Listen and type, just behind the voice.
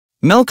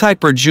Mel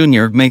Kiper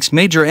Jr. makes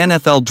major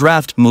NFL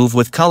draft move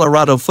with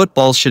Colorado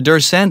football's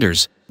Shedeur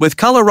Sanders. With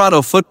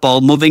Colorado football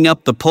moving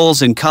up the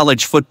polls in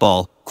college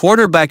football,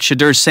 quarterback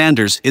Shedeur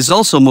Sanders is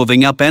also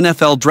moving up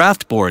NFL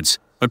draft boards,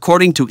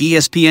 according to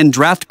ESPN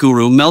draft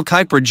guru Mel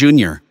Kiper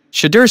Jr.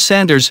 Shedeur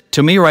Sanders,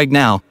 to me right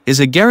now, is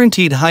a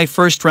guaranteed high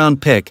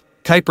first-round pick,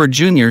 Kiper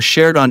Jr.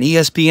 shared on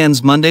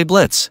ESPN's Monday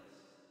Blitz.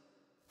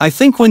 I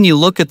think when you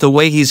look at the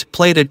way he's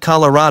played at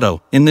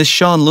Colorado in this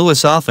Sean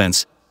Lewis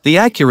offense, the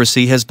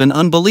accuracy has been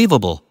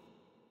unbelievable.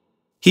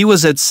 He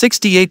was at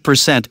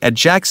 68% at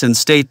Jackson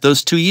State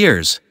those 2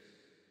 years.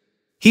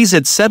 He's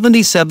at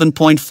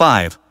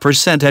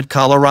 77.5% at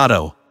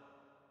Colorado.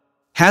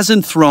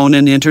 Hasn't thrown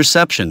an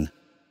interception.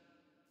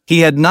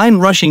 He had 9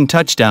 rushing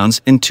touchdowns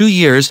in 2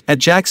 years at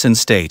Jackson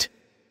State.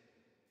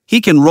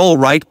 He can roll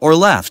right or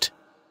left.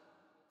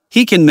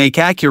 He can make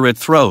accurate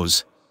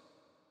throws.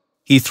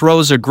 He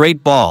throws a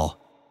great ball.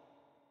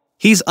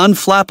 He's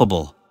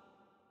unflappable.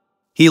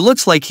 He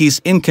looks like he's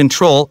in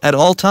control at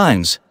all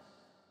times.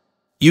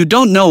 You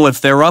don't know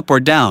if they're up or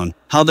down,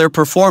 how they're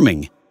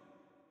performing.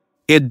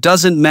 It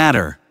doesn't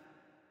matter.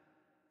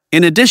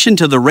 In addition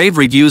to the rave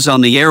reviews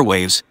on the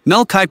airwaves,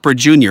 Mel Kiper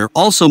Jr.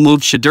 also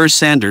moved Shedeur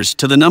Sanders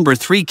to the number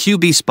 3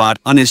 QB spot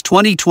on his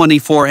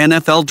 2024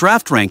 NFL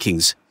draft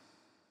rankings.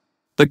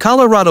 The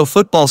Colorado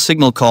football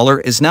signal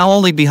caller is now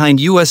only behind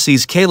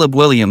USC's Caleb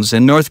Williams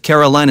and North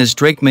Carolina's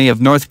Drake May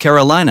of North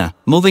Carolina,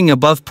 moving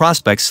above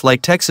prospects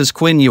like Texas'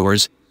 Quinn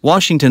Ewers,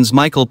 Washington's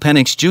Michael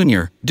Penix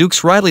Jr.,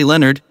 Duke's Riley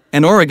Leonard,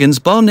 and Oregon's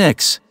Bo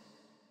Nix.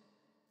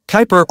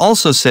 Kiper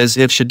also says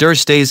if Shedeur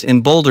stays in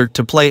Boulder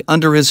to play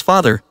under his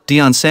father,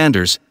 Deion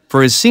Sanders,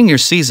 for his senior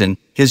season,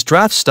 his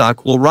draft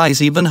stock will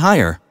rise even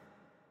higher.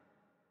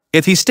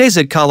 If he stays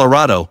at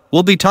Colorado,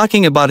 we'll be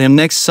talking about him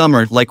next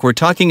summer like we're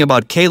talking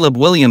about Caleb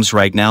Williams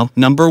right now,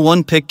 number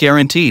 1 pick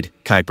guaranteed,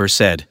 Kiper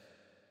said.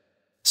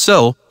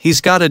 So,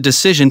 he's got a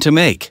decision to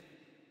make.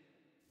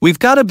 We've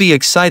got to be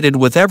excited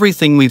with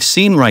everything we've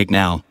seen right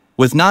now,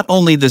 with not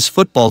only this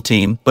football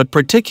team but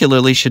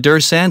particularly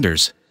Shedeur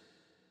Sanders.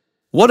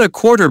 What a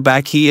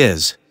quarterback he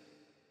is.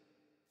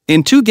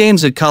 In 2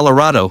 games at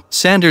Colorado,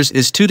 Sanders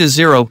is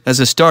 2-0 as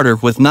a starter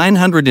with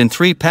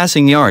 903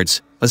 passing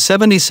yards, a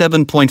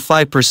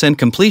 77.5%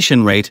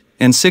 completion rate,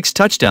 and 6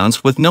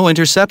 touchdowns with no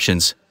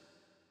interceptions.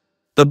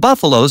 The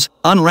Buffaloes,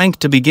 unranked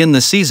to begin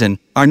the season,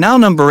 are now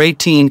number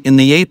 18 in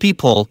the AP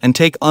poll and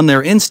take on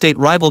their in-state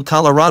rival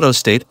Colorado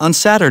State on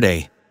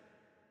Saturday.